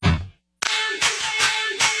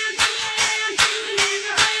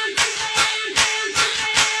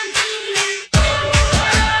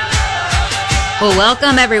Well,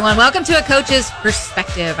 welcome, everyone. Welcome to A Coach's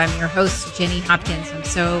Perspective. I'm your host, Jenny Hopkins. I'm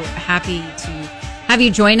so happy to have you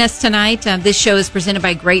join us tonight. This show is presented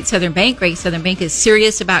by Great Southern Bank. Great Southern Bank is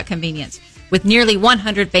serious about convenience. With nearly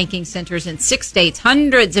 100 banking centers in 6 states,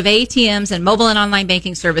 hundreds of ATMs, and mobile and online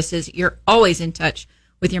banking services, you're always in touch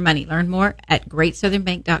with your money. Learn more at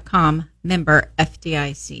greatsouthernbank.com, member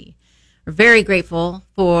FDIC. We're very grateful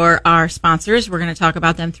for our sponsors. We're going to talk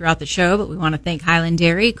about them throughout the show, but we want to thank Highland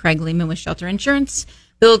Dairy, Craig Lehman with Shelter Insurance,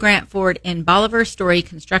 Bill Grant Ford in Bolivar, Story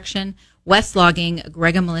Construction, West Logging,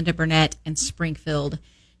 Greg and Melinda Burnett, and Springfield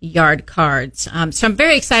Yard Cards. So I'm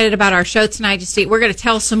very excited about our show tonight. We're going to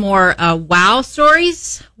tell some more wow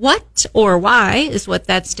stories. What or why is what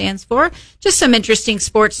that stands for. Just some interesting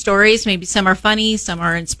sports stories. Maybe some are funny, some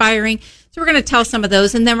are inspiring. So we're going to tell some of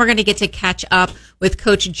those, and then we're going to get to catch up with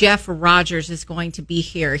Coach Jeff Rogers is going to be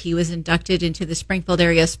here. He was inducted into the Springfield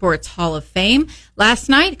Area Sports Hall of Fame last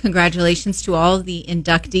night. Congratulations to all of the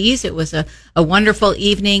inductees. It was a wonderful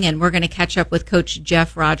evening, and we're going to catch up with Coach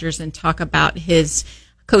Jeff Rogers and talk about his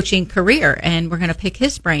coaching career, and we're going to pick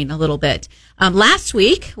his brain a little bit. Last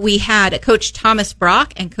week, we had Coach Thomas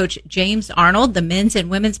Brock and Coach James Arnold, the men's and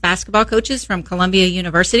women's basketball coaches from Columbia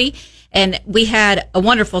University, and we had a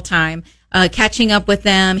wonderful time catching up with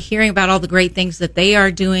them, hearing about all the great things that they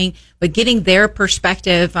are doing, but getting their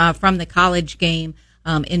perspective from the college game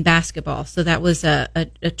in basketball. So that was a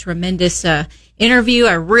tremendous interview.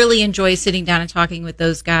 I really enjoy sitting down and talking with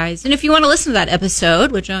those guys. And if you want to listen to that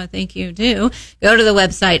episode, which I think you do, go to the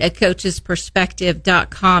website at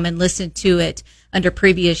coachesperspective.com and listen to it under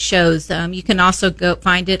previous shows. You can also go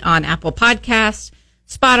find it on Apple Podcasts,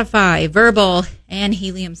 Spotify, Verbal, and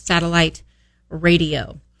Helium Satellite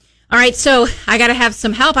Radio. All right, so I got to have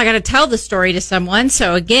some help. I got to tell the story to someone.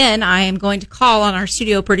 So again, I am going to call on our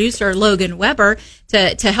studio producer, Logan Weber,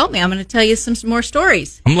 to help me. I'm going to tell you some more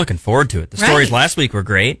stories. I'm looking forward to it. The stories last week were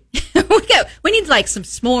great. We need like some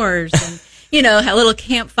s'mores and, a little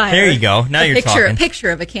campfire. There you go. Now you're talking. A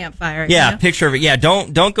picture of a campfire. Yeah, picture of it. Yeah,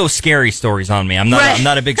 don't go scary stories on me. I'm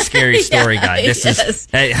not a big scary story guy. This is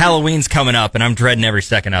Halloween's coming up, and I'm dreading every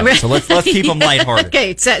second of it. So let's keep them lighthearted.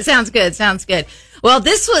 Okay, sounds good. Well,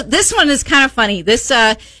 this one is kind of funny. This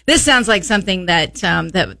sounds like something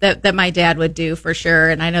that my dad would do for sure,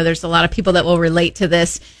 and I know there's a lot of people that will relate to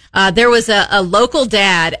this. There was a local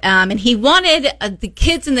dad, and he wanted the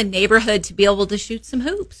kids in the neighborhood to be able to shoot some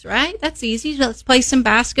hoops. Right? That's easy. Let's play some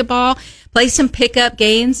basketball, play some pickup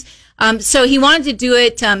games. So he wanted to do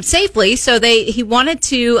it safely. So he wanted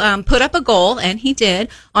to put up a goal, and he did,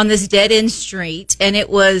 on this dead end street, and it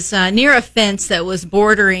was near a fence that was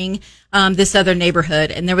bordering this other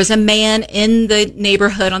neighborhood. And there was a man in the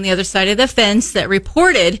neighborhood on the other side of the fence that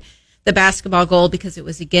reported the basketball goal because it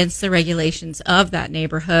was against the regulations of that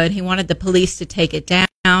neighborhood. He wanted the police to take it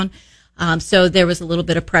down. So there was a little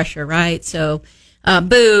bit of pressure, right? So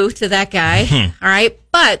boo to that guy. All right.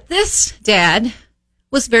 But this dad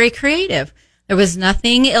was very creative. There was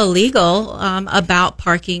nothing illegal about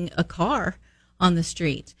parking a car on the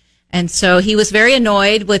street. And so he was very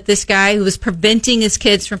annoyed with this guy who was preventing his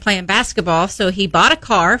kids from playing basketball. So he bought a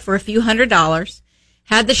car for a few $100s,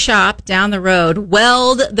 had the shop down the road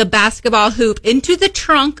weld the basketball hoop into the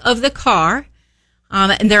trunk of the car.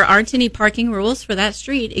 And there aren't any parking rules for that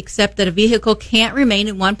street, except that a vehicle can't remain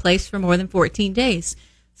in one place for more than 14 days.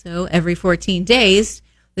 So every 14 days,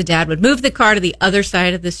 the dad would move the car to the other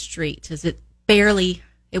side of the street as it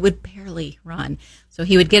would barely run. So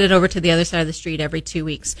he would get it over to the other side of the street every 2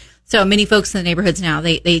 weeks. So many folks in the neighborhoods now,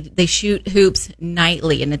 they shoot hoops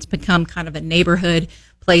nightly, and it's become kind of a neighborhood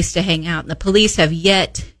place to hang out. And the police have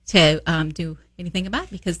yet to do anything about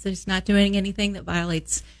it because they're just not doing anything that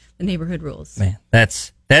violates the neighborhood rules. Man,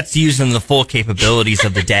 that's using the full capabilities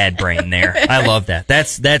of the dad brain there. I love that.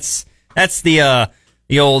 That's the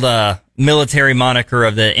old military moniker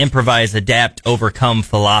of the improvise, adapt, overcome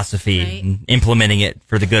philosophy, right? And implementing it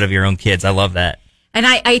for the good of your own kids. I love that. And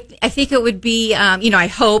I think it would be, I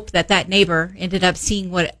hope that neighbor ended up seeing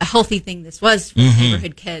what a healthy thing this was for the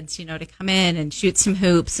neighborhood kids, to come in and shoot some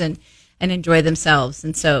hoops and enjoy themselves.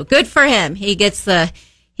 And so good for him. He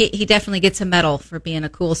definitely gets a medal for being a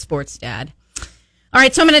cool sports dad. All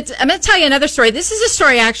right, so I'm going to tell you another story. This is a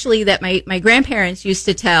story actually that my grandparents used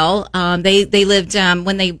to tell. They lived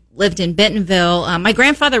when they lived in Bentonville. My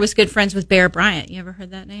grandfather was good friends with Bear Bryant. You ever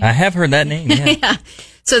heard that name? I have heard that name. Yeah. Yeah.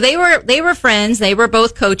 So they were friends. They were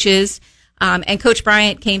both coaches. And Coach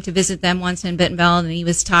Bryant came to visit them once in Bentonville, and he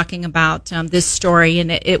was talking about this story. And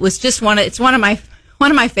it was just one of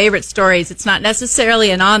my favorite stories. It's not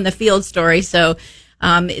necessarily an on the field story, so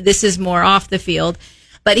this is more off the field.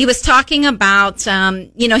 But he was talking about,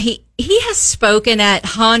 he he has spoken at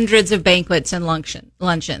hundreds of banquets and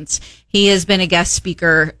luncheons. He has been a guest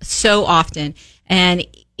speaker so often, and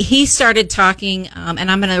he started talking,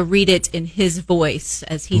 and I'm going to read it in his voice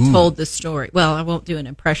as he told the story. Well, I won't do an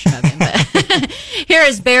impression of him, but here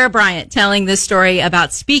is Bear Bryant telling this story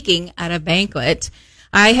about speaking at a banquet.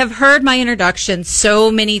 I have heard my introduction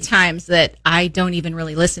so many times that I don't even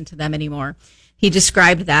really listen to them anymore. He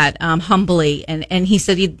described that humbly, and he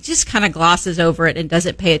said he just kind of glosses over it and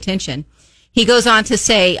doesn't pay attention. He goes on to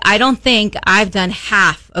say, I don't think I've done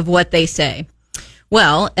half of what they say.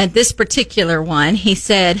 Well, at this particular one, he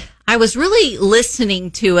said, I was really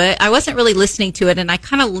listening to it. I wasn't really listening to it, and I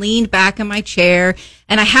kind of leaned back in my chair,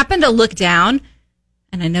 and I happened to look down,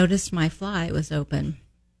 and I noticed my fly was open.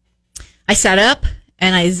 I sat up,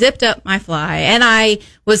 and I zipped up my fly, and I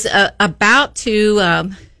was about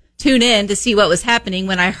to tune in to see what was happening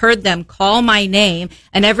when I heard them call my name,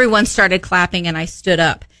 and everyone started clapping, and I stood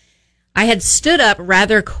up. I had stood up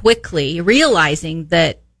rather quickly, realizing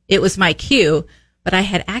that it was my cue, but I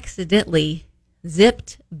had accidentally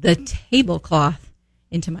zipped the tablecloth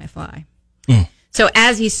into my fly. So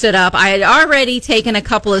as he stood up, I had already taken a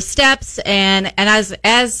couple of steps, and as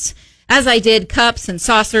I did, cups and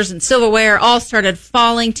saucers and silverware all started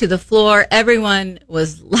falling to the floor. Everyone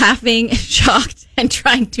was laughing, shocked, and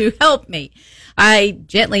trying to help me. I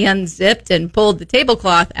gently unzipped and pulled the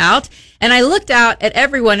tablecloth out, and I looked out at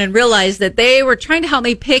everyone and realized that they were trying to help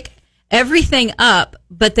me pick everything up,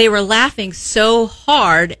 but they were laughing so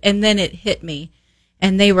hard, and then it hit me.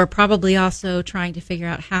 And they were probably also trying to figure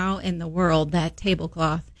out how in the world that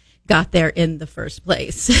tablecloth got there in the first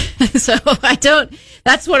place. So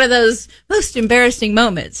that's one of those most embarrassing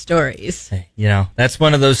moment stories. You know, that's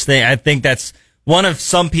one of those things. I think that's one of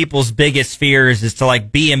some people's biggest fears is to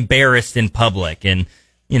like be embarrassed in public. And,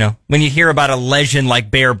 you know, when you hear about a legend like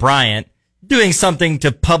Bear Bryant doing something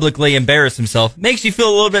to publicly embarrass himself, makes you feel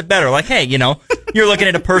a little bit better. Like, hey, you know, you're looking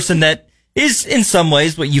at a person that is in some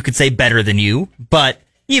ways what you could say better than you, but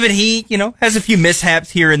even he, you know, has a few mishaps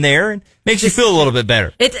here and there and makes you feel a little bit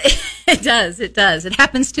better. It does. It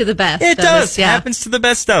happens to the best. It does. It happens to the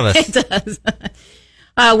best of us. It does.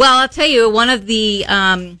 Well, I'll tell you, one of the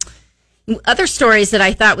other stories that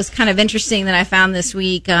I thought was kind of interesting that I found this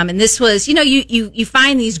week, and this was, you know, you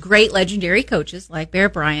find these great legendary coaches like Bear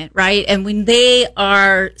Bryant, right? And when they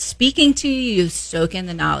are speaking to you, you soak in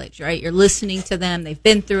the knowledge, right? You're listening to them. They've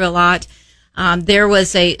been through a lot. There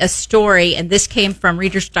was a story, and this came from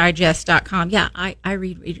ReadersDigest.com. Yeah, I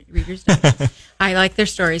read Reader's Digest. I like their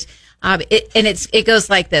stories. It goes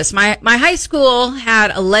like this. My high school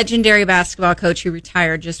had a legendary basketball coach who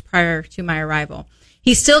retired just prior to my arrival.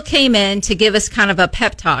 He still came in to give us kind of a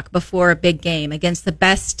pep talk before a big game against the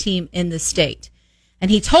best team in the state. And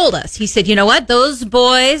he told us, he said, you know what? Those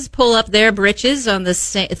boys pull up their britches on the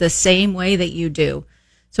same way that you do.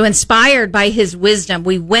 So inspired by his wisdom,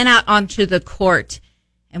 we went out onto the court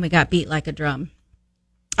and we got beat like a drum.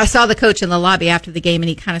 I saw the coach in the lobby after the game and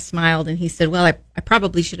he kind of smiled and he said, well, I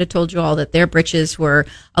probably should have told you all that their britches were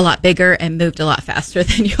a lot bigger and moved a lot faster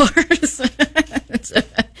than yours.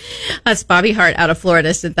 That's Bobby Hart out of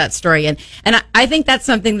Florida sent that story in. And I think that's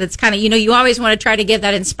something that's kind of, you know, you always want to try to give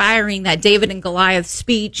that inspiring, that David and Goliath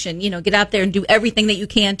speech and, you know, get out there and do everything that you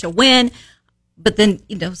can to win. But then,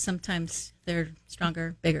 you know, sometimes they're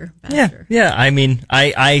stronger, bigger, faster. Yeah. I mean,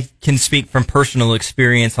 I can speak from personal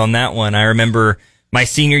experience on that one. I remember my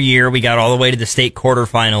senior year, we got all the way to the state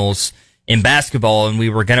quarterfinals in basketball, and we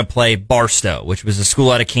were going to play Barstow, which was a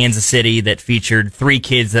school out of Kansas City that featured 3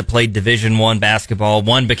 kids that played Division I basketball.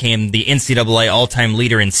 One became the NCAA all-time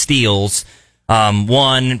leader in steals.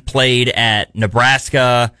 One played at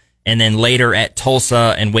Nebraska, and then later at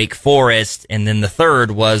Tulsa and Wake Forest. And then the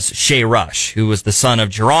third was Shea Rush, who was the son of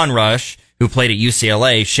Jaron Rush, who played at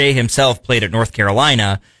UCLA. Shea himself played at North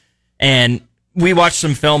Carolina. And we watched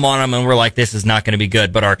some film on him and we're like, this is not going to be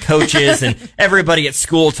good. But our coaches and everybody at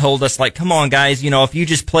school told us, like, come on, guys, you know, if you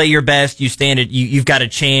just play your best, you've got a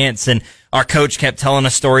chance. And our coach kept telling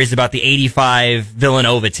us stories about the 85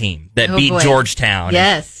 Villanova team that beat Georgetown.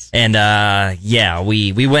 Yes. And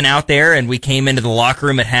we went out there and we came into the locker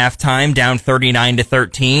room at halftime down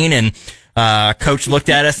 39-13. And coach looked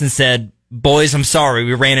at us and said, boys, I'm sorry,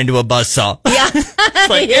 we ran into a buzzsaw. Yeah. It's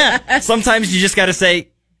like, yeah, sometimes you just got to say,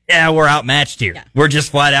 yeah, we're outmatched here. Yeah. We're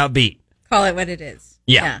just flat out beat. Call it what it is.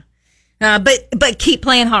 Yeah. But keep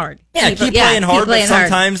playing hard. Yeah, keep playing hard, but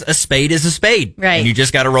sometimes a spade is a spade. Right. And you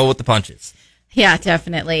just got to roll with the punches. Yeah,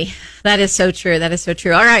 definitely. That is so true. That is so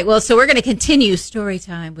true. All right. Well, so we're going to continue story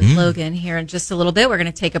time with Logan here in just a little bit. We're going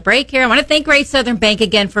to take a break here. I want to thank Great Southern Bank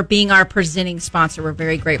again for being our presenting sponsor. We're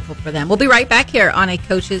very grateful for them. We'll be right back here on A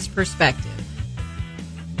Coach's Perspective.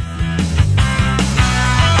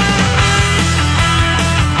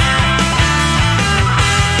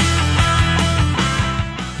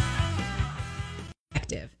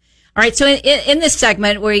 All right, so in this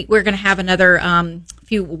segment, we're going to have another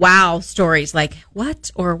few wow stories, like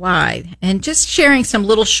what or why, and just sharing some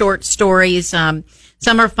little short stories. Some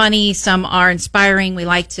are funny, some are inspiring. We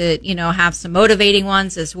like to, have some motivating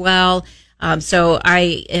ones as well. So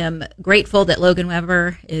I am grateful that Logan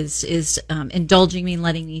Weber is indulging me and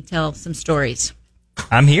letting me tell some stories.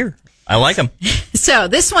 I'm here. I like them. So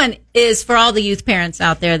this one is for all the youth parents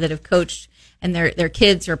out there that have coached and their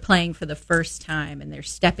kids are playing for the first time and they're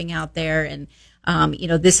stepping out there. And,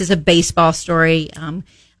 this is a baseball story,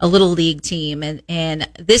 a little league team. And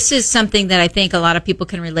this is something that I think a lot of people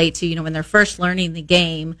can relate to, when they're first learning the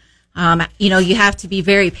game. You have to be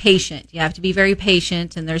very patient. You have to be very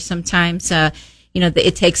patient. And there's sometimes,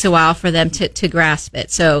 it takes a while for them to grasp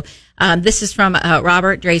it. So, this is from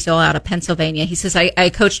Robert Drazel out of Pennsylvania. He says,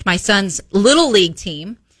 I coached my son's little league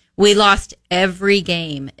team. We lost every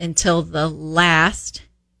game until the last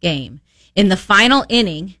game. In the final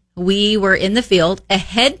inning, we were in the field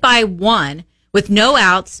ahead by 1 with no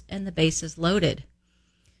outs and the bases loaded.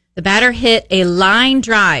 The batter hit a line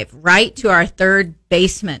drive right to our third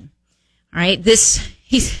baseman. All right, this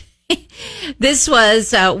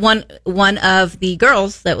was one of the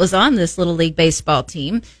girls that was on this little league baseball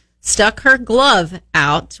team stuck her glove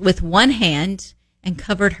out with one hand and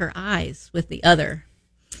covered her eyes with the other.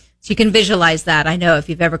 So you can visualize that. I know if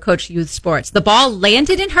you've ever coached youth sports. The ball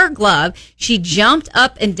landed in her glove. She jumped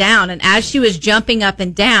up and down, and as she was jumping up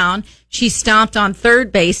and down, she stomped on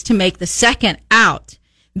third base to make the second out.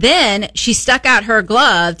 Then she stuck out her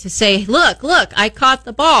glove to say, look, I caught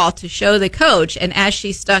the ball, to show the coach. And as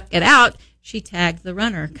she stuck it out, she tagged the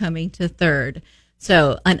runner coming to third.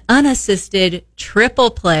 So an unassisted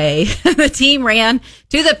triple play. The team ran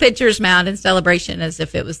to the pitcher's mound in celebration as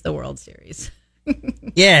if it was the World Series.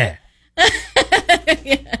 Yeah.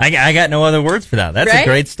 I got no other words for that. That's right? A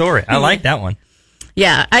great story. I like that one.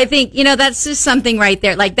 Yeah, I think, that's just something right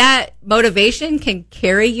there. Like that motivation can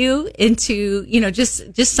carry you into,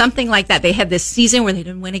 just something like that. They had this season where they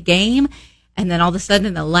didn't win a game. And then all of a sudden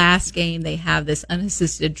in the last game, they have this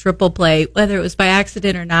unassisted triple play, whether it was by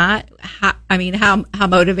accident or not. How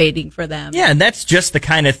motivating for them. Yeah. And that's just the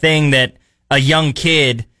kind of thing that a young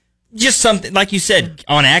kid, just something, like you said,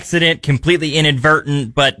 on accident, completely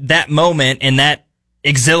inadvertent, but that moment and that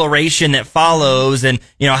exhilaration that follows and,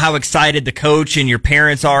 how excited the coach and your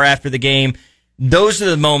parents are after the game, those are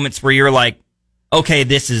the moments where you're like, okay,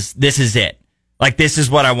 this is it. Like, this is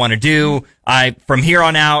what I want to do. From here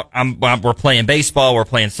on out, we're playing baseball, we're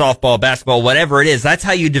playing softball, basketball, whatever it is. That's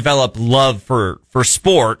how you develop love for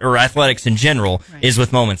sport or athletics in general, right, is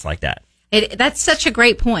with moments like that. That's such a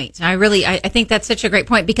great point. I think that's such a great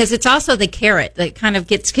point because it's also the carrot that kind of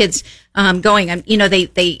gets kids going.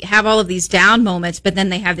 They have all of these down moments, but then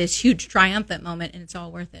they have this huge triumphant moment, and it's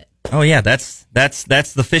all worth it. Oh yeah, that's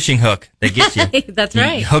the fishing hook that gets you. That's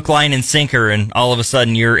right. Hook, line, and sinker, and all of a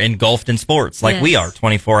sudden you're engulfed in sports like we are,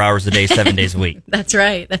 24 hours a day, 7 days a week. That's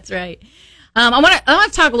right. I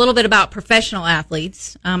want to talk a little bit about professional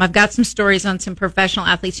athletes. I've got some stories on some professional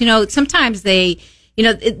athletes. Sometimes there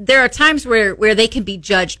are times where they can be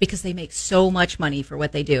judged because they make so much money for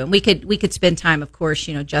what they do. And we could spend time, of course,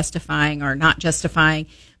 justifying or not justifying.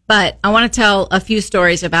 But I want to tell a few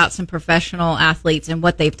stories about some professional athletes and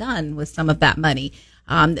what they've done with some of that money.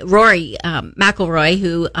 Rory McIlroy,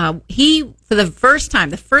 who the first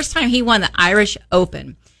time he won the Irish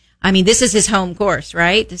Open. I mean, this is his home course,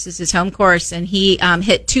 right? This is his home course, and he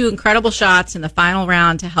hit 2 incredible shots in the final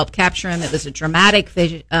round to help capture him. It was a dramatic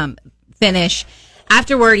finish.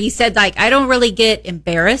 Afterward, he said, I don't really get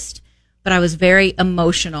embarrassed, but I was very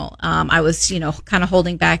emotional. I was, kind of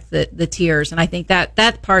holding back the tears. And I think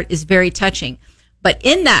that part is very touching. But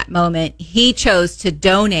in that moment, he chose to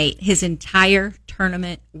donate his entire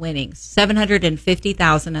tournament winnings,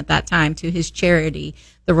 $750,000 at that time, to his charity,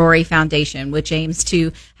 the Rory Foundation, which aims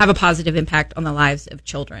to have a positive impact on the lives of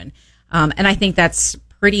children. And I think that's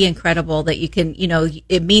pretty incredible that you can,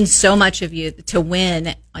 it means so much of you to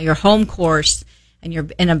win your home course and you're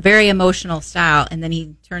in a very emotional style. And then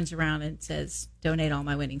he turns around and says, donate all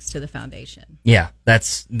my winnings to the foundation. Yeah,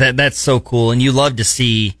 that's so cool. And you love to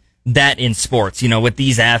see that in sports, with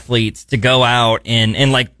these athletes to go out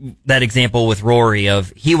and like that example with Rory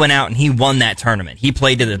of he went out and he won that tournament. He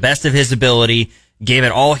played to the best of his ability, gave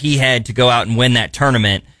it all he had to go out and win that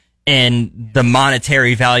tournament and the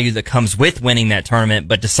monetary value that comes with winning that tournament,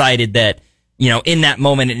 but decided that, in that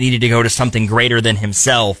moment it needed to go to something greater than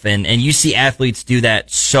himself. And you see athletes do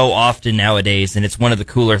that so often nowadays. And it's one of the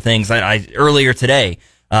cooler things. Earlier today,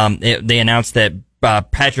 they announced that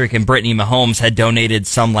Patrick and Brittany Mahomes had donated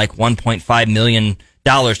some like $1.5 million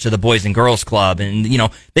to the Boys and Girls Club. And, you know,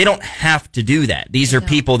 they don't have to do that. These are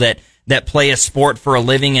people that play a sport for a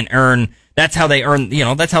living and earn, that's how they earn, you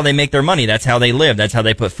know, that's how they make their money. That's how they live. That's how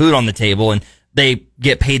they put food on the table. And they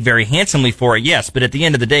get paid very handsomely for it, yes. But at the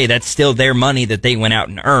end of the day, that's still their money that they went out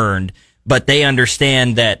and earned. But they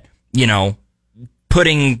understand that, you know,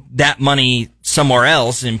 putting that money somewhere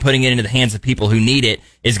else and putting it into the hands of people who need it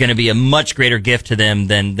is going to be a much greater gift to them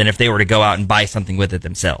than if they were to go out and buy something with it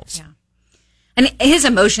themselves. Yeah. And his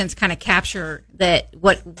emotions kind of capture that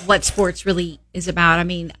what sports really is about. I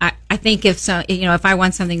mean, I think if I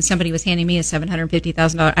won something, somebody was handing me a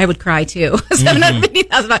 $750,000, I would cry too.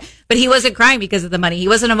 $750,000. But he wasn't crying because of the money. He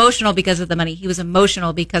wasn't emotional because of the money. He was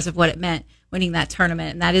emotional because of what it meant winning that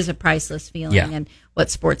tournament. And that is a priceless feeling and what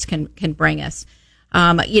sports can bring us.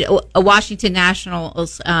 A Washington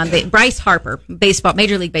Nationals, Bryce Harper,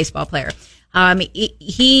 Major League Baseball player.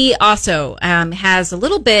 He also has a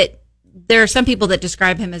little bit. There are some people that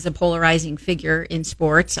describe him as a polarizing figure in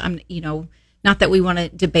sports. Not that we want to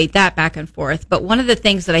debate that back and forth, but one of the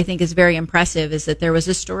things that I think is very impressive is that there was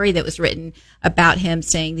a story that was written about him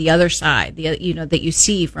saying the other side, that you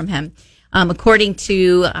see from him. According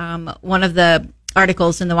to one of the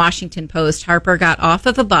articles in the Washington Post, Harper got off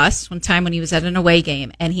of a bus one time when he was at an away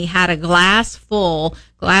game, and he had a glass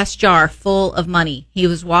jar full of money. He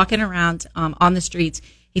was walking around on the streets.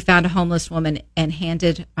 He found a homeless woman and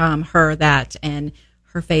handed her that, and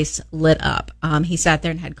her face lit up. He sat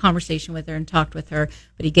there and had conversation with her and talked with her,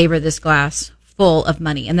 but he gave her this glass full of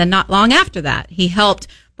money. And then not long after that, he helped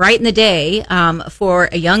brighten the day for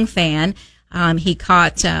a young fan.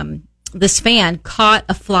 This fan caught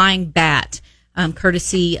a flying bat,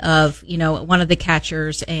 courtesy of one of the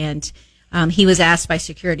catchers, and he was asked by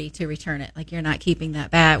security to return it. Like, you're not keeping that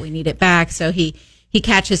bat, we need it back. So he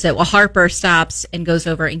catches it. Well, Harper stops and goes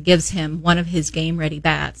over and gives him one of his game-ready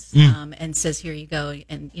bats, and says, "Here you go,"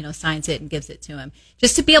 and signs it and gives it to him.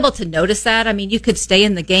 Just to be able to notice that, I mean, you could stay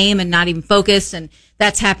in the game and not even focus, and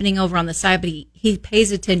that's happening over on the side, but he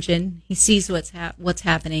pays attention, he sees what's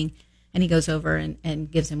happening, and he goes over and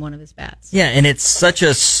gives him one of his bats. Yeah, and it's such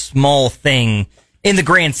a small thing in the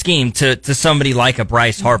grand scheme to somebody like a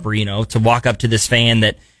Bryce Harper, to walk up to this fan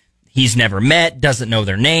that he's never met, doesn't know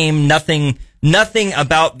their name, nothing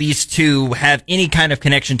about these two have any kind of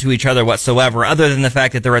connection to each other whatsoever, other than the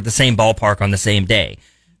fact that they're at the same ballpark on the same day.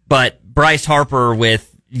 But Bryce Harper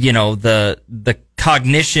with, the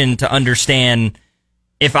cognition to understand,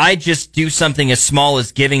 if I just do something as small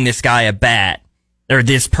as giving this guy a bat, or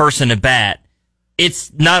this person a bat,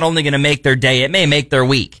 it's not only going to make their day, it may make their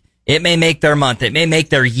week, it may make their month, it may make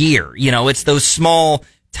their year. It's those small,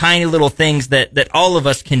 tiny little things that all of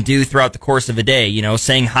us can do throughout the course of a day,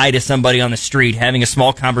 saying hi to somebody on the street, having a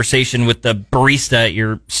small conversation with the barista at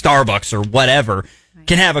your Starbucks or whatever,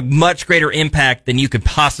 can have a much greater impact than you could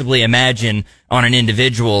possibly imagine on an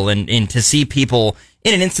individual. And to see people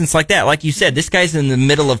in an instance like that, like you said, this guy's in the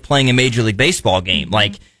middle of playing a Major League Baseball game.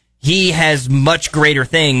 Like, he has much greater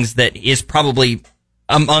things that is probably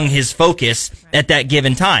among his focus at that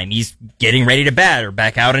given time. He's getting ready to bat or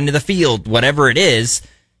back out into the field, whatever it is.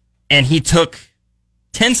 And he took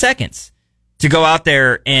 10 seconds to go out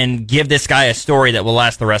there and give this guy a story that will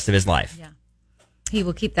last the rest of his life. Yeah. He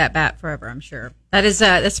will keep that bat forever, I'm sure.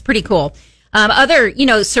 That's pretty cool.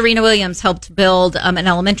 Serena Williams helped build an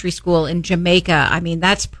elementary school in Jamaica. I mean,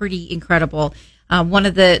 that's pretty incredible. One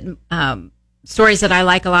of the stories that I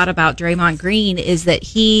like a lot about Draymond Green is that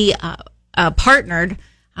he partnered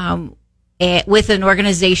with an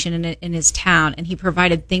organization in his town, and he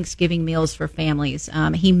provided Thanksgiving meals for families.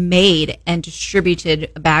 He made and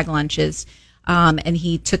distributed bag lunches, and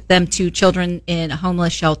he took them to children in a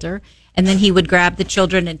homeless shelter, and then he would grab the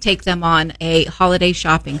children and take them on a holiday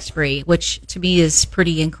shopping spree, which to me is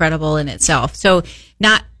pretty incredible in itself. So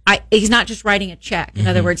he's not just writing a check. In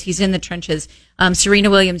other words, he's in the trenches. Serena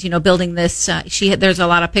Williams, building this, there's a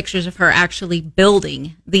lot of pictures of her actually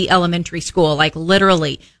building the elementary school, like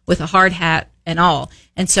literally with a hard hat and all.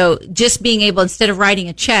 And so just being able, instead of writing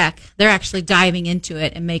a check, they're actually diving into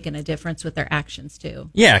it and making a difference with their actions too.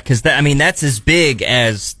 Yeah, because that's as big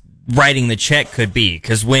as writing the check could be.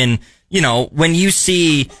 Because when you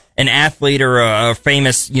see an athlete or a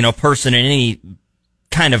famous, person in any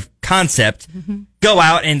kind of concept go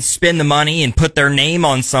out and spend the money and put their name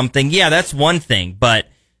on something, yeah, that's one thing. But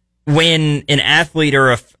when an athlete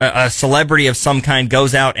or a celebrity of some kind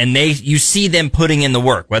goes out and you see them putting in the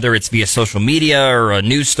work, whether it's via social media or a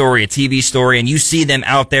news story, a TV story, and you see them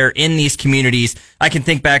out there in these communities. I can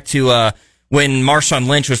think back to when Marshawn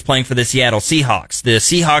Lynch was playing for the Seattle Seahawks. The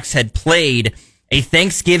Seahawks had played a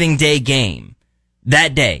Thanksgiving Day game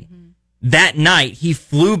that day. That night, he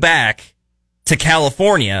flew back to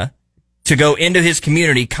California to go into his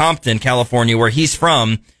community, Compton, California, where he's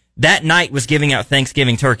from, that night was giving out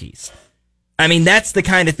Thanksgiving turkeys. I mean, that's the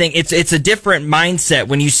kind of thing. It's a different mindset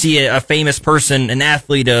when you see a famous person, an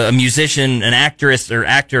athlete, a musician, an actress or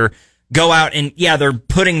actor go out and, yeah, they're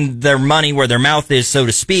putting their money where their mouth is, so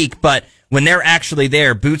to speak. But when they're actually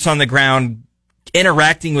there, boots on the ground,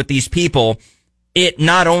 interacting with these people, it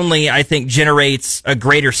not only, I think, generates a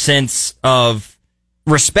greater sense of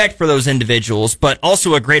respect for those individuals, but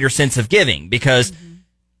also a greater sense of giving, because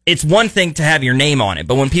it's one thing to have your name on it,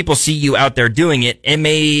 but when people see you out there doing it, it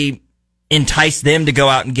may entice them to go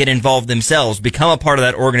out and get involved themselves, become a part of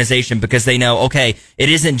that organization, because they know, okay, it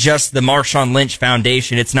isn't just the Marshawn Lynch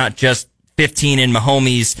Foundation. It's not just 15 in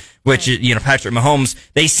Mahomes, which is, Patrick Mahomes.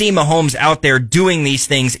 They see Mahomes out there doing these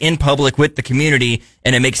things in public with the community,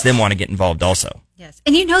 and it makes them want to get involved also. Yes.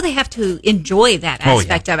 And they have to enjoy that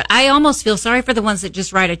aspect of it. I almost feel sorry for the ones that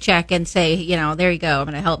just write a check and say, there you go, I'm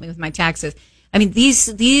going to help me with my taxes. I mean,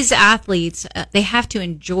 these athletes, they have to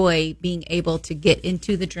enjoy being able to get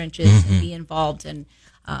into the trenches and be involved. And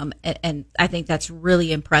I think that's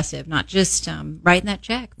really impressive, not just writing that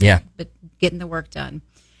check, but getting the work done.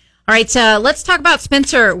 All right, let's talk about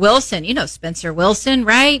Spencer Wilson. You know Spencer Wilson,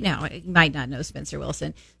 right? No, you might not know Spencer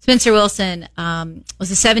Wilson. Spencer Wilson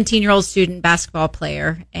was a 17-year-old student basketball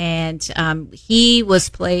player, and he was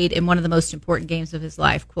played in one of the most important games of his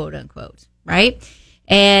life, quote unquote, right?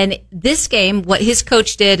 And this game, what his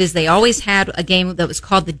coach did is they always had a game that was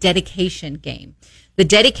called the dedication game. The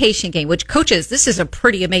dedication game, which coaches, this is a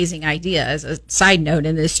pretty amazing idea as a side note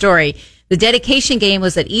in this story. The dedication game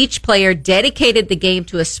was that each player dedicated the game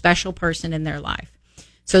to a special person in their life.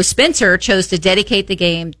 So Spencer chose to dedicate the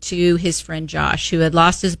game to his friend Josh, who had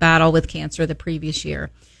lost his battle with cancer the previous year.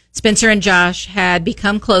 Spencer and Josh had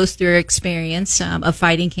become close through their experience of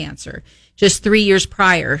fighting cancer. Just 3 years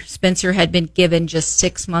prior, Spencer had been given just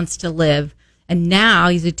 6 months to live, and now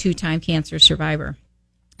he's a 2-time cancer survivor.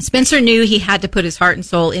 Spencer knew he had to put his heart and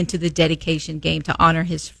soul into the dedication game to honor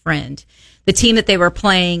his friend. The team that they were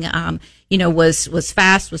playing, was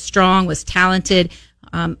fast, was strong, was talented,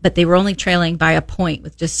 but they were only trailing by a point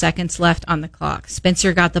with just seconds left on the clock.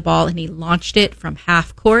 Spencer got the ball and he launched it from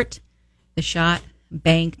half court. The shot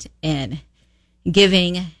banked in,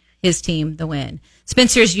 giving his team the win.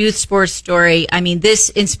 Spencer's youth sports story, I mean, this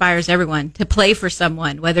inspires everyone to play for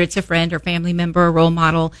someone, whether it's a friend or family member or role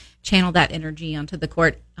model, channel that energy onto the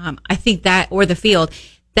court. I think that, or the field,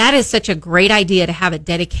 that is such a great idea to have a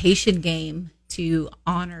dedication game to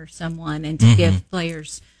honor someone and to give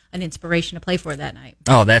players an inspiration to play for that night.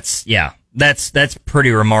 Oh, that's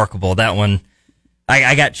pretty remarkable. That one,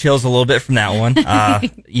 I got chills a little bit from that one.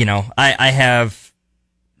 I have,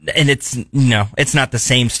 and it's not the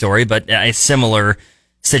same story, but a similar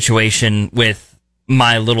situation with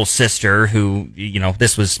my little sister who,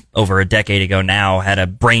 this was over a decade ago now, had a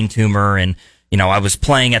brain tumor. And, I was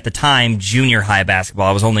playing at the time junior high basketball.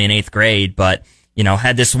 I was only in 8th grade, but,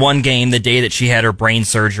 had this one game the day that she had her brain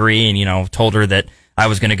surgery and, told her that I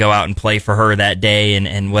was going to go out and play for her that day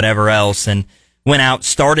and whatever else. And went out,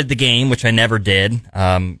 started the game, which I never did.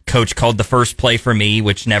 Coach called the first play for me,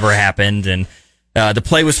 which never happened. And the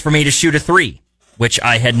play was for me to shoot a 3, which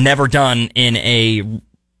I had never done in a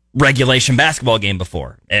regulation basketball game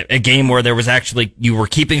before. A game where there was actually, you were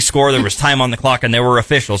keeping score, there was time on the clock, and there were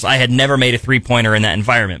officials. I had never made a 3-pointer in that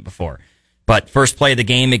environment before. But first play of the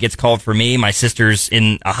game, it gets called for me. My sister's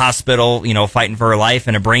in a hospital, fighting for her life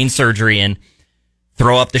and a brain surgery, and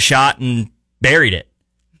throw up the shot and buried it.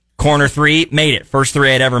 Corner 3, made it. First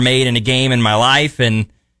 3 I'd ever made in a game in my life, and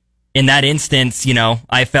in that instance,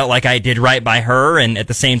 I felt like I did right by her, and at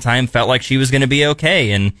the same time felt like she was going to be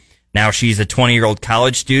okay. And now she's a 20-year-old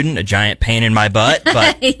college student, a giant pain in my butt,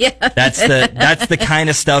 but that's the kind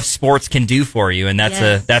of stuff sports can do for you, and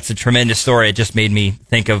that's a tremendous story. It just made me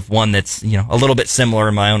think of one that's a little bit similar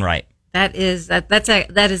in my own right. That is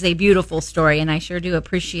a beautiful story, and I sure do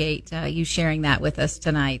appreciate you sharing that with us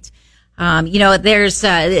tonight. There's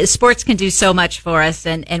sports can do so much for us,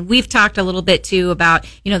 and we've talked a little bit too about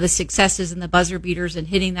the successes and the buzzer beaters and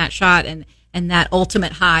hitting that shot and that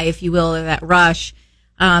ultimate high, if you will, or that rush.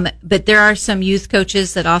 But there are some youth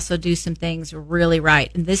coaches that also do some things really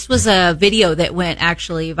right. And this was a video that went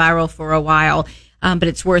actually viral for a while, but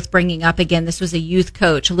it's worth bringing up again. This was a youth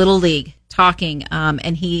coach, Little League, talking,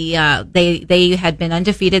 and they had been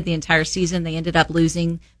undefeated the entire season. They ended up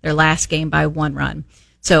losing their last game by 1 run.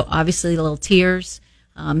 So obviously little tears.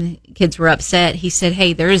 Kids were upset. He said,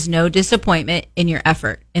 "Hey, there is no disappointment in your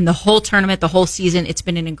effort. In the whole tournament, the whole season, it's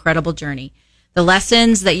been an incredible journey. The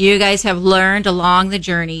lessons that you guys have learned along the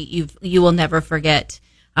journey, you will never forget.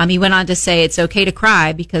 He went on to say it's okay to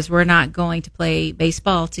cry because we're not going to play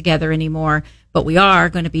baseball together anymore, but we are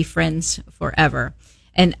going to be friends forever.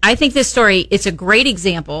 And I think this story, it's a great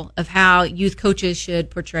example of how youth coaches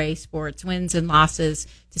should portray sports wins and losses,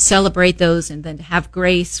 to celebrate those and then to have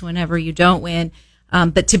grace whenever you don't win.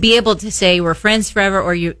 But to be able to say we're friends forever,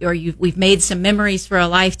 we've made some memories for a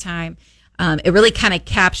lifetime, it really kind of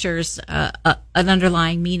captures an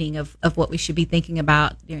underlying meaning of what we should be thinking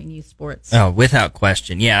about during youth sports. Oh, without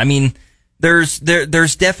question. Yeah, I mean, there's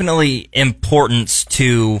definitely importance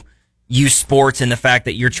to youth sports and the fact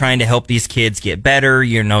that you're trying to help these kids get better.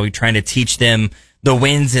 You're trying to teach them the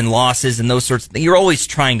wins and losses and those sorts of things. You're always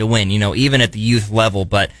trying to win, even at the youth level,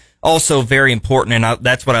 but also very important. And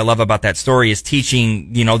that's what I love about that story, is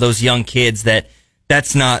teaching, those young kids that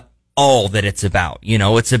that's not all that it's about.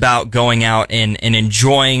 It's about going out and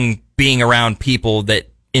enjoying being around people that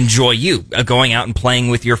enjoy you, going out and playing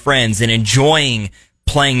with your friends and enjoying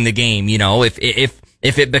playing the game.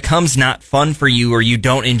 If it becomes not fun for you, or you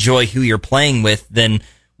don't enjoy who you're playing with, then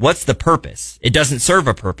what's the purpose? It doesn't serve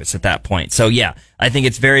a purpose at that point. So yeah, I think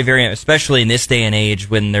it's very, very, especially in this day and age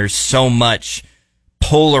when there's so much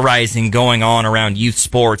polarizing going on around youth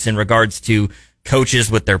sports in regards to coaches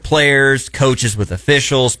with their players, coaches with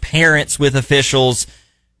officials, parents with officials,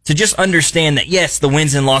 to just understand that yes, the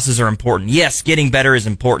wins and losses are important. Yes, getting better is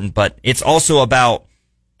important, but it's also about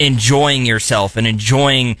enjoying yourself and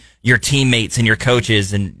enjoying your teammates and your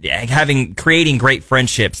coaches and creating great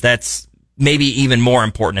friendships. That's maybe even more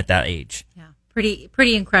important at that age. Yeah,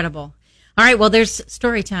 pretty incredible. All right, well, there's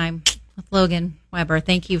story time with Logan Weber.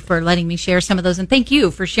 Thank you for letting me share some of those, and thank you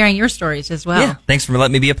for sharing your stories as well. Yeah, thanks for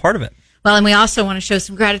letting me be a part of it. Well, and we also want to show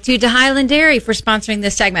some gratitude to Highland Dairy for sponsoring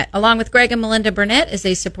this segment, along with Greg and Melinda Burnett, as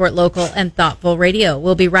they support local and thoughtful radio.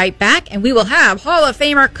 We'll be right back, and we will have Hall of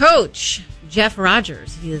Famer coach Jeff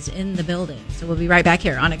Rogers. He is in the building. So we'll be right back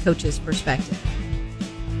here on A Coach's Perspective.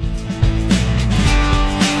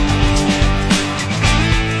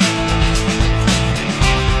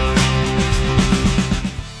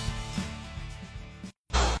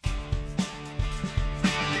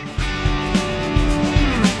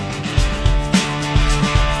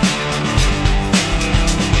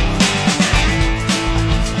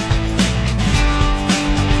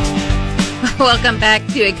 Welcome back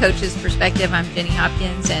to A Coach's Perspective. I'm Jenny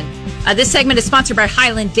Hopkins, and this segment is sponsored by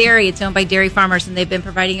Highland Dairy. It's owned by dairy farmers, and they've been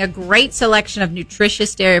providing a great selection of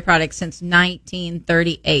nutritious dairy products since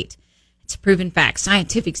 1938. It's a proven fact.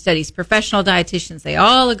 Scientific studies, professional dietitians, they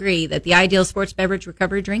all agree that the ideal sports beverage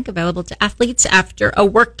recovery drink available to athletes after a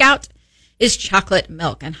workout is chocolate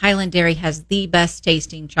milk, and Highland Dairy has the best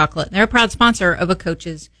tasting chocolate. And they're a proud sponsor of A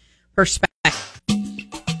Coach's Perspective.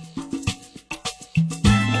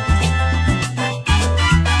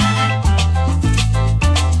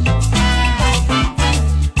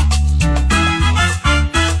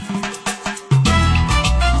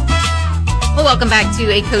 Welcome back to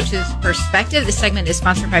A Coach's Perspective. This segment is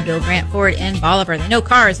sponsored by Bill Grant Ford in Bolivar. They know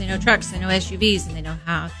cars, they know trucks, they know SUVs, and they know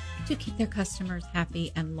how to keep their customers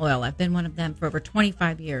happy and loyal. I've been one of them for over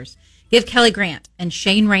 25 years. Give Kelly Grant and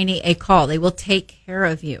Shane Rainey a call. They will take care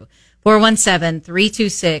of you.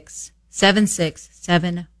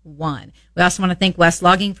 417-326-7671. We also want to thank West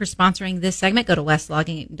Logging for sponsoring this segment. Go to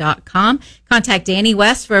westlogging.com. Contact Danny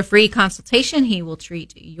West for a free consultation. He will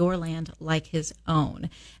treat your land like his own.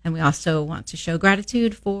 And we also want to show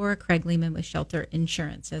gratitude for Craig Lehman with Shelter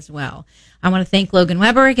Insurance as well. I want to thank Logan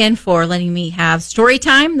Weber again for letting me have story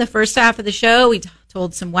time the first half of the show. We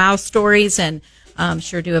told some wow stories, and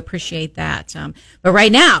sure do appreciate that. But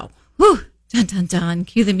right now, dun, dun, dun.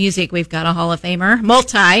 Cue the music. We've got a Hall of Famer,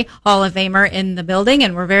 multi-Hall of Famer in the building,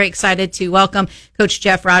 and we're very excited to welcome Coach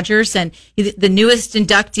Jeff Rogers, and the newest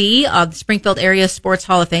inductee of the Springfield Area Sports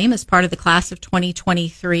Hall of Fame as part of the class of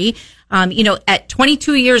 2023. At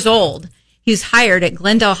 22 years old, he was hired at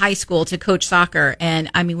Glendale High School to coach soccer,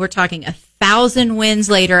 and we're talking 1,000 wins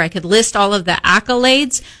later. I could list all of the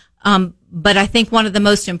accolades, but I think one of the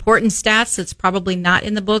most important stats that's probably not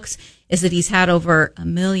in the books is that he's had over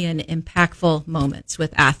 1 million impactful moments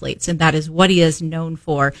with athletes, and that is what he is known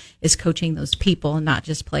for, is coaching those people and not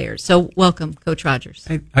just players. So welcome, Coach Rogers.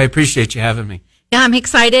 I appreciate you having me. Yeah, I'm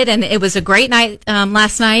excited, and it was a great night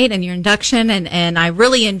last night and your induction, and I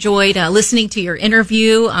really enjoyed listening to your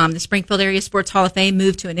interview. The Springfield Area Sports Hall of Fame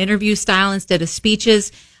moved to an interview style instead of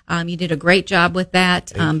speeches. You did a great job with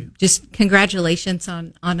that. Just congratulations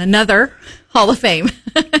on another Hall of Fame.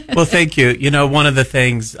 Well, thank you. One of the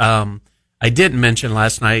things I didn't mention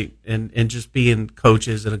last night, and just being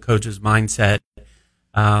coaches and a coach's mindset,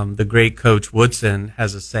 the great Coach Woodson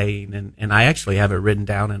has a saying, and I actually have it written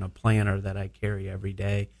down in a planner that I carry every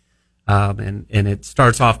day. And it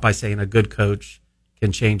starts off by saying a good coach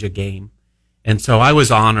can change a game. And so I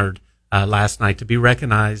was honored last night to be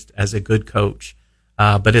recognized as a good coach.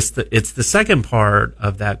 But it's the second part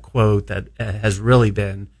of that quote that has really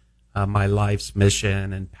been my life's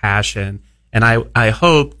mission and passion. And I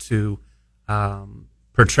hope to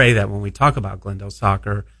portray that when we talk about Glendale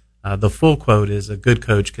soccer. The full quote is, a good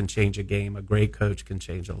coach can change a game, a great coach can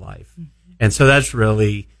change a life. Mm-hmm. And so that's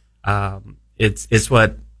really, it's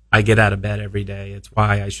what I get out of bed every day. It's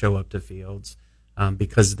why I show up to fields,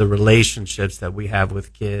 because the relationships that we have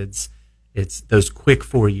with kids, it's those quick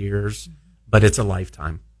 4 years, but it's a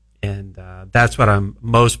lifetime. And that's what I'm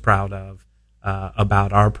most proud of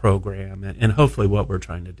about our program and hopefully what we're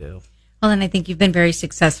trying to do. Well, and I think you've been very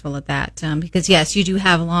successful at that, because yes, you do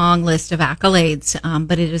have a long list of accolades,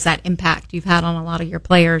 but it is that impact you've had on a lot of your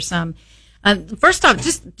players. First off,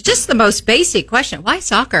 just the most basic question: why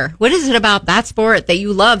soccer? What is it about that sport that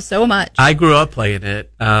you love so much? I grew up playing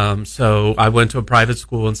it. So I went to a private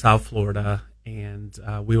school in South Florida, and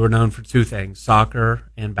we were known for two things: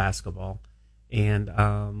 soccer and basketball.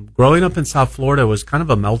 And growing up in South Florida was kind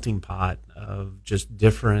of a melting pot of just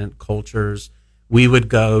different cultures. We would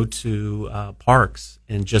go to parks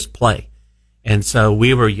and just play. And so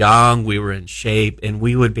we were young, we were in shape, and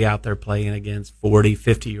we would be out there playing against 40,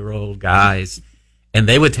 50-year-old guys. And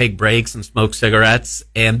they would take breaks and smoke cigarettes,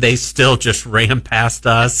 and they still just ran past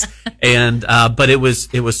us. And but it was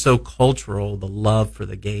so cultural, the love for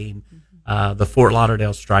the game. The Fort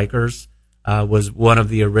Lauderdale Strikers was one of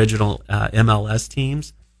the original MLS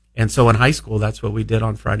teams. And so in high school, that's what we did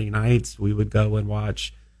on Friday nights. We would go and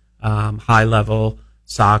watch high-level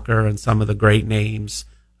soccer and some of the great names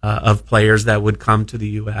of players that would come to the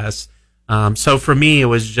U.S. So for me, it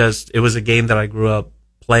was a game that I grew up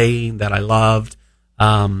playing, that I loved.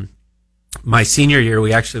 My senior year,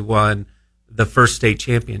 we actually won the first state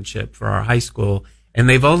championship for our high school, and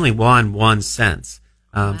they've only won one since.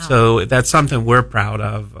 Wow. So that's something we're proud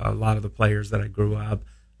of, a lot of the players that I grew up.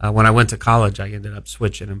 When I went to college, I ended up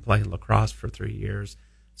switching and playing lacrosse for 3 years.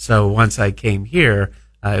 So once I came here,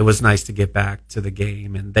 it was nice to get back to the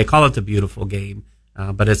game. And they call it the beautiful game,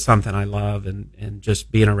 but it's something I love, and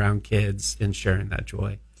just being around kids and sharing that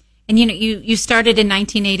joy. And you started in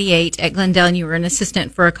 1988 at Glendale, and you were an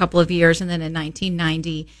assistant for a couple of years, and then in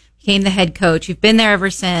 1990 became the head coach. You've been there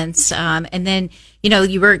ever since. And then,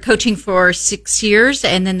 you were coaching for 6 years,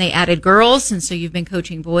 and then they added girls, and so you've been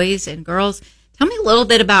coaching boys and girls. Tell me a little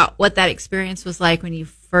bit about what that experience was like when you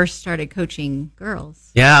first started coaching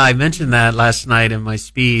girls. Yeah, I mentioned that last night in my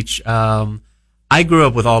speech. I grew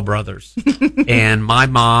up with all brothers, and my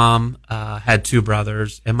mom had two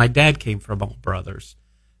brothers, and my dad came from all brothers.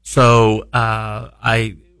 So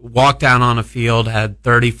I walked down on a field, had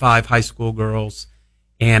 35 high school girls,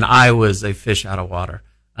 and I was a fish out of water.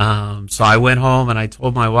 So I went home and I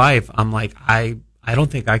told my wife, I'm like, I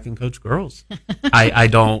don't think I can coach girls.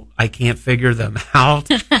 I can't figure them out.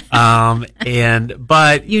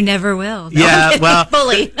 But you never will. No, yeah, well,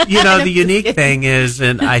 fully. The unique thing is,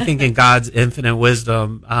 and I think in God's infinite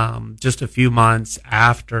wisdom, just a few months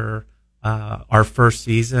after our first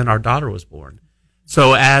season, our daughter was born.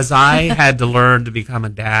 So as I had to learn to become a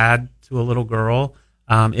dad to a little girl,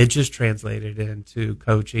 it just translated into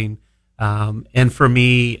coaching. And for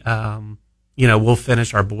me, we'll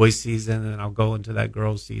finish our boys season and I'll go into that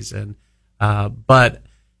girls season. But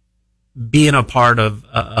being a part of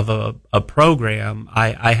a program,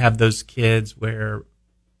 I have those kids where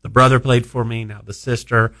the brother played for me, now the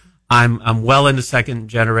sister. I'm well into second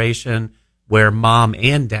generation where mom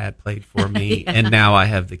and dad played for me, yeah. And now I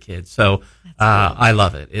have the kids. So I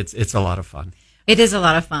love it. It's a lot of fun. It is a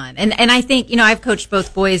lot of fun. And I think, I've coached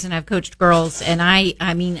both boys and I've coached girls, and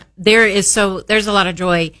I mean, there's a lot of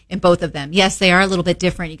joy in both of them. Yes, they are a little bit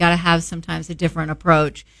different. You got to have sometimes a different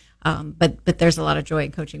approach. But there's a lot of joy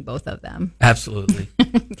in coaching both of them. Absolutely.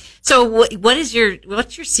 So what's your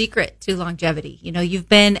secret to longevity? You've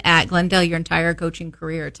been at Glendale your entire coaching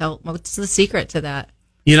career. What's the secret to that?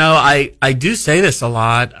 I do say this a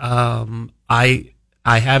lot. I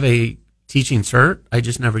have a teaching cert. I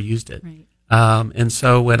just never used it. Right. And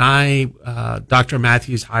so when Dr.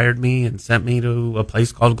 Matthews hired me and sent me to a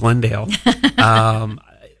place called Glendale,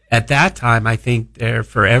 at that time, I think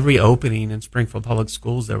for every opening in Springfield Public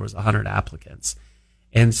Schools, there was 100 applicants.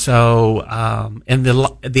 And so, and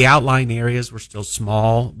the outlying areas were still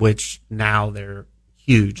small, which now they're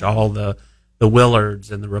huge. All the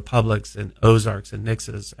Willards and the Republics and Ozarks and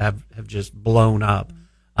Nixes have just blown up.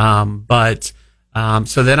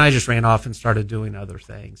 So then I just ran off and started doing other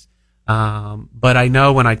things. But I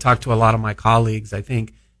know when I talk to a lot of my colleagues, I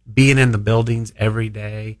think being in the buildings every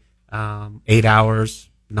day, 8 hours,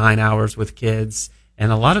 9 hours with kids,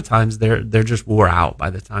 and a lot of times they're just wore out by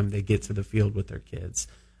the time they get to the field with their kids.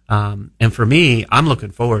 And for me, I'm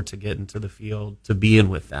looking forward to getting to the field, to being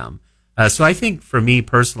with them. So I think for me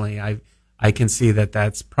personally, I can see that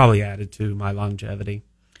that's probably added to my longevity.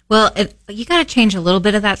 Well, you got to change a little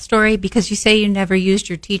bit of that story, because you say you never used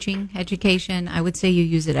your teaching education. I would say you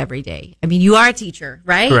use it every day. I mean, you are a teacher,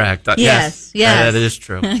 right? Correct. Yes. That is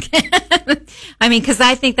true. I mean, because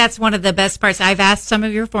I think that's one of the best parts. I've asked some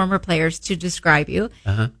of your former players to describe you.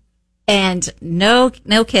 And no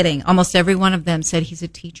kidding. Almost every one of them said he's a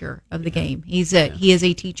teacher of the game. He is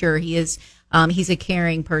a teacher. He's a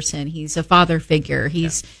caring person. He's a father figure.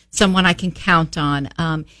 He's someone I can count on.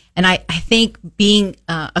 And I think being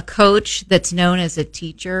a coach that's known as a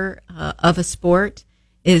teacher of a sport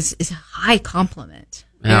is a high compliment.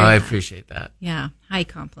 No, I appreciate that. Yeah, high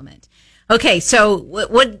compliment. Okay, so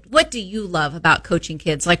what do you love about coaching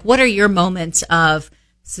kids? Like, what are your moments of,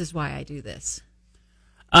 this is why I do this?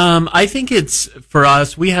 I think it's, for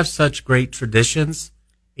us, we have such great traditions,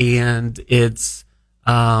 and it's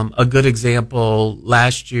a good example.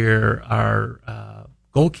 Last year, our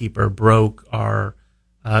goalkeeper broke our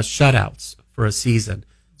shutouts for a season.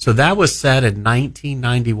 So that was set in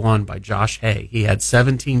 1991 by Josh Hay. He had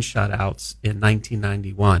 17 shutouts in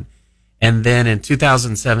 1991. And then in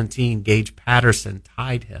 2017, Gage Patterson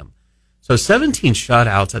tied him. So 17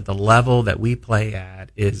 shutouts at the level that we play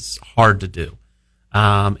at is hard to do.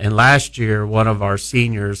 And last year, one of our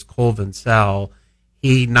seniors, Cole Vincel,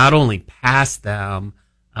 he not only passed them,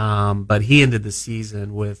 but he ended the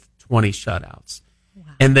season with 20 shutouts. Wow.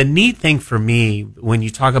 And the neat thing for me, when you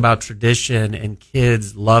talk about tradition and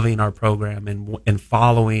kids loving our program and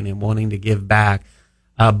following and wanting to give back,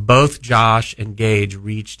 both Josh and Gage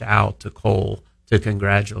reached out to Cole to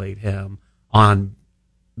congratulate him on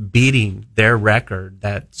beating their record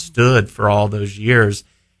that stood for all those years.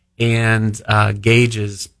 And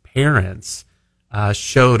Gage's parents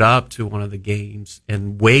showed up to one of the games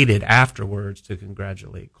and waited afterwards to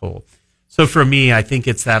congratulate Cole. So for me, I think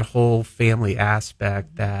it's that whole family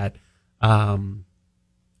aspect that no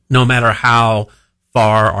matter how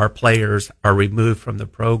far our players are removed from the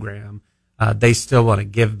program, they still want to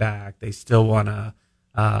give back. They still want to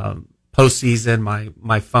postseason.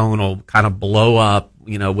 My phone will kind of blow up,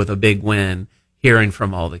 with a big win, hearing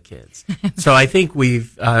from all the kids. So I think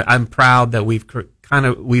I'm proud that we've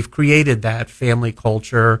created that family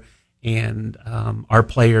culture, and our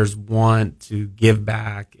players want to give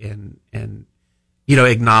back and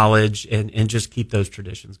acknowledge and just keep those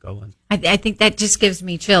traditions going. I think that just gives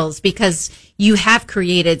me chills, because you have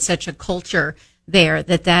created such a culture there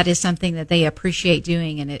that is something that they appreciate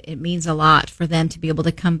doing, and it means a lot for them to be able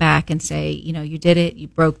to come back and say, you did it, you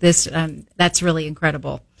broke this. That's really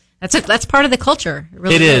incredible. That's part of the culture. It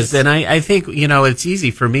really is. And I think, it's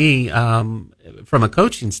easy for me from a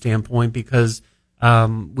coaching standpoint, because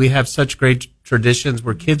we have such great traditions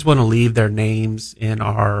where kids want to leave their names in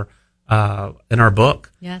our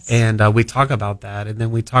book. Yes. And we talk about that. And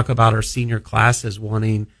then we talk about our senior classes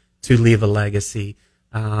wanting to leave a legacy.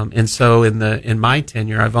 And so in my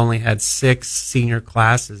tenure, I've only had 6 senior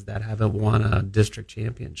classes that haven't won a district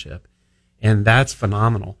championship. And that's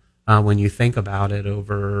phenomenal. When you think about it,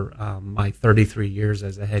 over my 33 years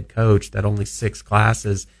as a head coach, that only 6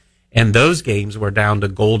 classes, and those games were down to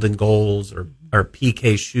golden goals or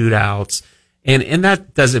PK shootouts. And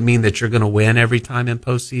that doesn't mean that you're going to win every time in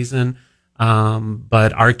postseason,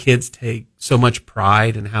 but our kids take so much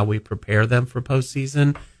pride in how we prepare them for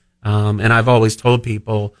postseason. And I've always told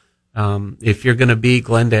people, if you're going to beat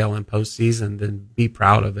Glendale in postseason, then be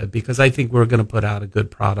proud of it, because I think we're going to put out a good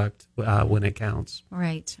product when it counts.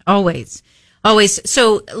 Right. Always.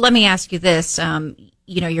 So let me ask you this.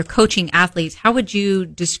 You're coaching athletes. How would you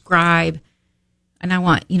describe, and I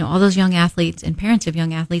want, all those young athletes and parents of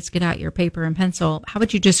young athletes, get out your paper and pencil. How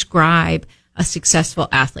would you describe a successful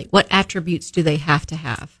athlete? What attributes do they have to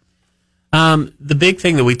have? The big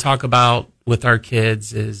thing that we talk about with our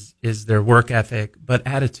kids is their work ethic, but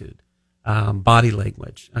attitude, body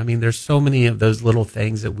language. I mean, there's so many of those little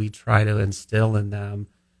things that we try to instill in them,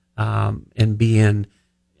 and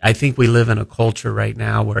I think we live in a culture right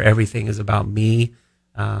now where everything is about me.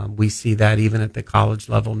 We see that even at the college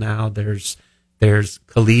level now. There's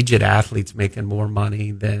collegiate athletes making more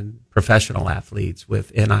money than professional athletes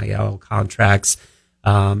with NIL contracts,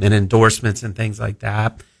 and endorsements and things like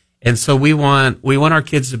that. And so we want our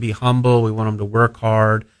kids to be humble. We want them to work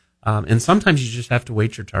hard. And sometimes you just have to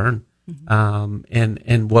wait your turn. Mm-hmm.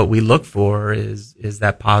 And what we look for is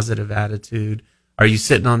that positive attitude. Are you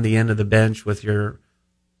sitting on the end of the bench with your,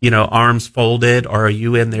 arms folded, or are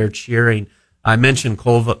you in there cheering? I mentioned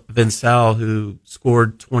Cole Vincel, who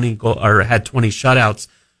scored 20 or had 20 shutouts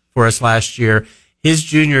for us last year. His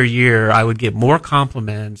junior year, I would get more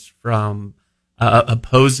compliments from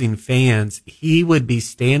opposing fans. He would be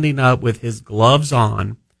standing up with his gloves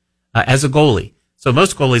on as a goalie. So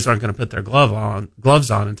most goalies aren't going to put their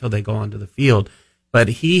gloves on until they go onto the field. But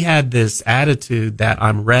he had this attitude that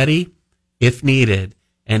I'm ready if needed.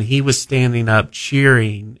 And he was standing up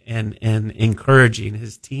cheering and encouraging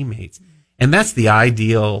his teammates. And that's the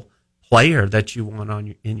ideal player that you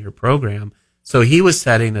want in your program. So he was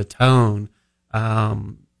setting a tone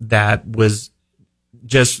that was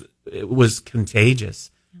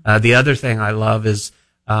contagious. The other thing I love is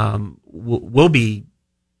we'll be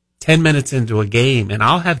 10 minutes into a game, and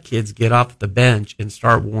I'll have kids get off the bench and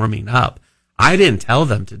start warming up. I didn't tell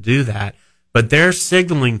them to do that, but they're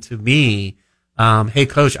signaling to me, hey,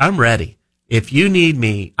 Coach, I'm ready. If you need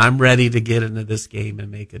me, I'm ready to get into this game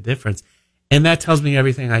and make a difference. And that tells me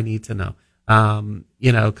everything I need to know.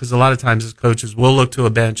 Because a lot of times as coaches, we'll look to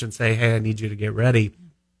a bench and say, hey, I need you to get ready.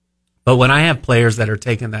 But when I have players that are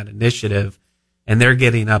taking that initiative and they're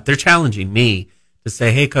getting up, they're challenging me to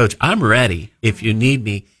say, hey, Coach, I'm ready if you need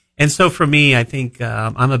me. And so for me, I think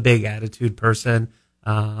I'm a big attitude person.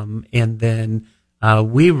 And then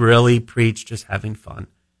we really preach just having fun.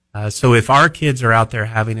 So if our kids are out there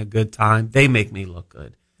having a good time, they make me look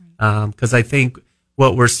good. Because I think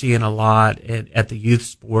what we're seeing a lot at the youth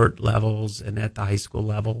sport levels and at the high school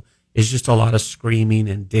level is just a lot of screaming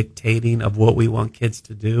and dictating of what we want kids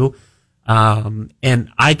to do.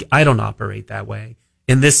 And I don't operate that way.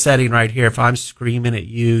 In this setting right here, if I'm screaming at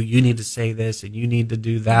you, you need to say this and you need to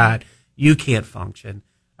do that, you can't function.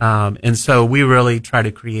 And so we really try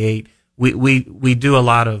to create, we do a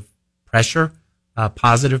lot of pressure,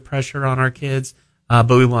 positive pressure on our kids, but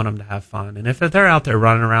we want them to have fun. And if they're out there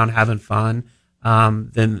running around having fun,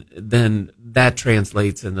 then that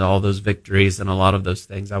translates into all those victories and a lot of those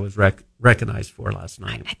things I was recognized for last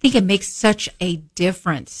night. I think it makes such a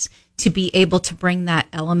difference to be able to bring that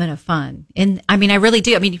element of fun. And I mean, I really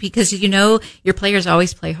do. I mean, because your players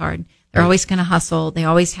always play hard. They're always going to hustle. They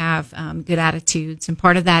always have good attitudes, and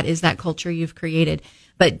part of that is that culture you've created.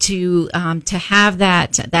 But to have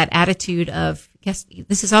that attitude of, yes,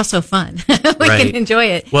 this is also fun. We can enjoy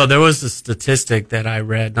it. Well, there was a statistic that I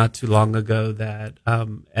read not too long ago that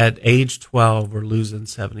at age 12, we're losing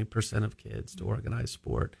 70% of kids to organized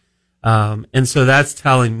sport. And so that's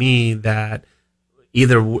telling me that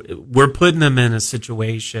either we're putting them in a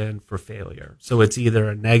situation for failure. So it's either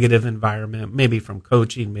a negative environment, maybe from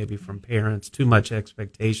coaching, maybe from parents, too much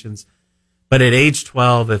expectations. But at age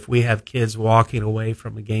 12, if we have kids walking away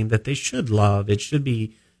from a game that they should love, it should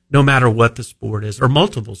be no matter what the sport is, or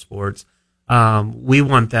multiple sports, we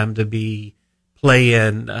want them to be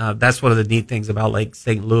playing. That's one of the neat things about like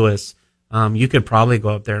St. Louis. You could probably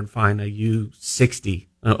go up there and find a U60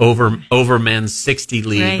 over men's 60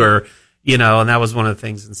 league, or and that was one of the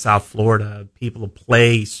things in South Florida. People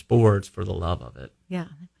play sports for the love of it. Yeah,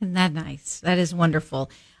 isn't that nice? That is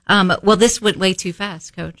wonderful. Well, this went way too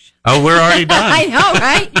fast, Coach. Oh, we're already done. I know,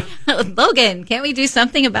 right? Logan, can't we do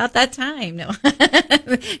something about that time? No,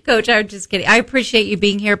 Coach, I'm just kidding. I appreciate you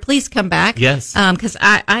being here. Please come back. Yes. Because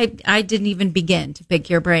I didn't even begin to pick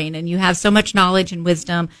your brain, and you have so much knowledge and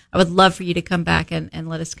wisdom. I would love for you to come back and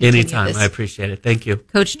let us continue anytime. this. I appreciate it. Thank you.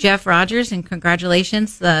 Coach Jeff Rogers, and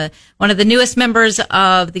congratulations, one of the newest members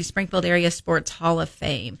of the Springfield Area Sports Hall of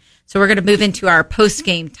Fame. So we're going to move into our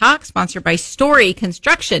post-game talk, sponsored by Story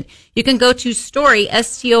Construction. You can go to Story,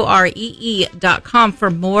 STOREE.com for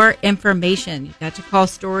more information. You've got to call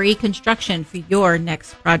Story Construction for your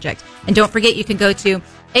next project. And don't forget, you can go to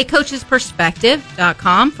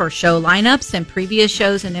acoachesperspective.com for show lineups and previous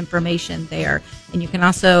shows and information there. And you can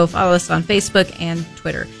also follow us on Facebook and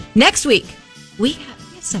Twitter. Next week, we have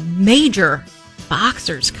some major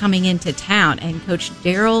boxers coming into town, and Coach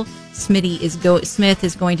Daryl Smith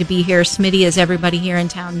is going to be here. Smitty, as everybody here in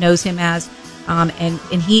town knows him as, and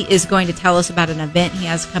he is going to tell us about an event he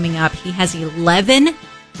has coming up. He has 11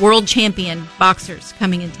 world champion boxers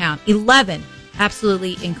coming in town. 11.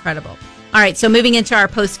 Absolutely incredible. All right, so moving into our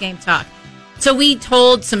post-game talk. So we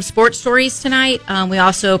told some sports stories tonight. We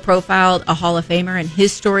also profiled a Hall of Famer and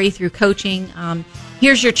his story through coaching.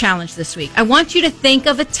 Here's your challenge this week. I want you to think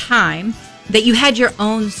of a time that you had your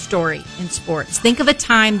own story in sports. Think of a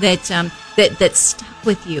time that stuck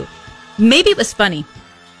with you. Maybe it was funny.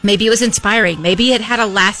 Maybe it was inspiring. Maybe it had a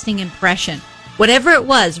lasting impression. Whatever it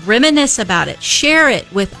was, reminisce about it. Share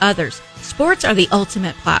it with others. Sports are the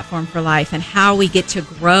ultimate platform for life and how we get to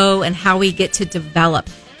grow and how we get to develop.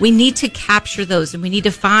 We need to capture those, and we need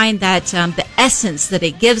to find that the essence that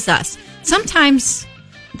it gives us. Sometimes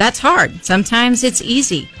That's hard. Sometimes it's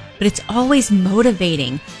easy, but it's always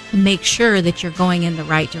motivating to make sure that you're going in the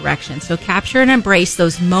right direction. So capture and embrace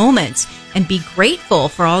those moments and be grateful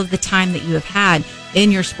for all of the time that you have had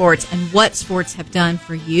in your sports and what sports have done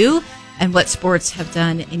for you and what sports have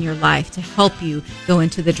done in your life to help you go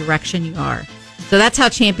into the direction you are. So that's how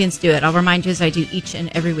champions do it. I'll remind you, as I do each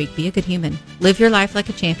and every week, be a good human. Live your life like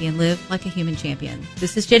a champion. Live like a human champion.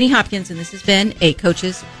 This is Jenny Hopkins, and this has been A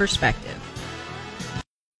Coach's Perspective.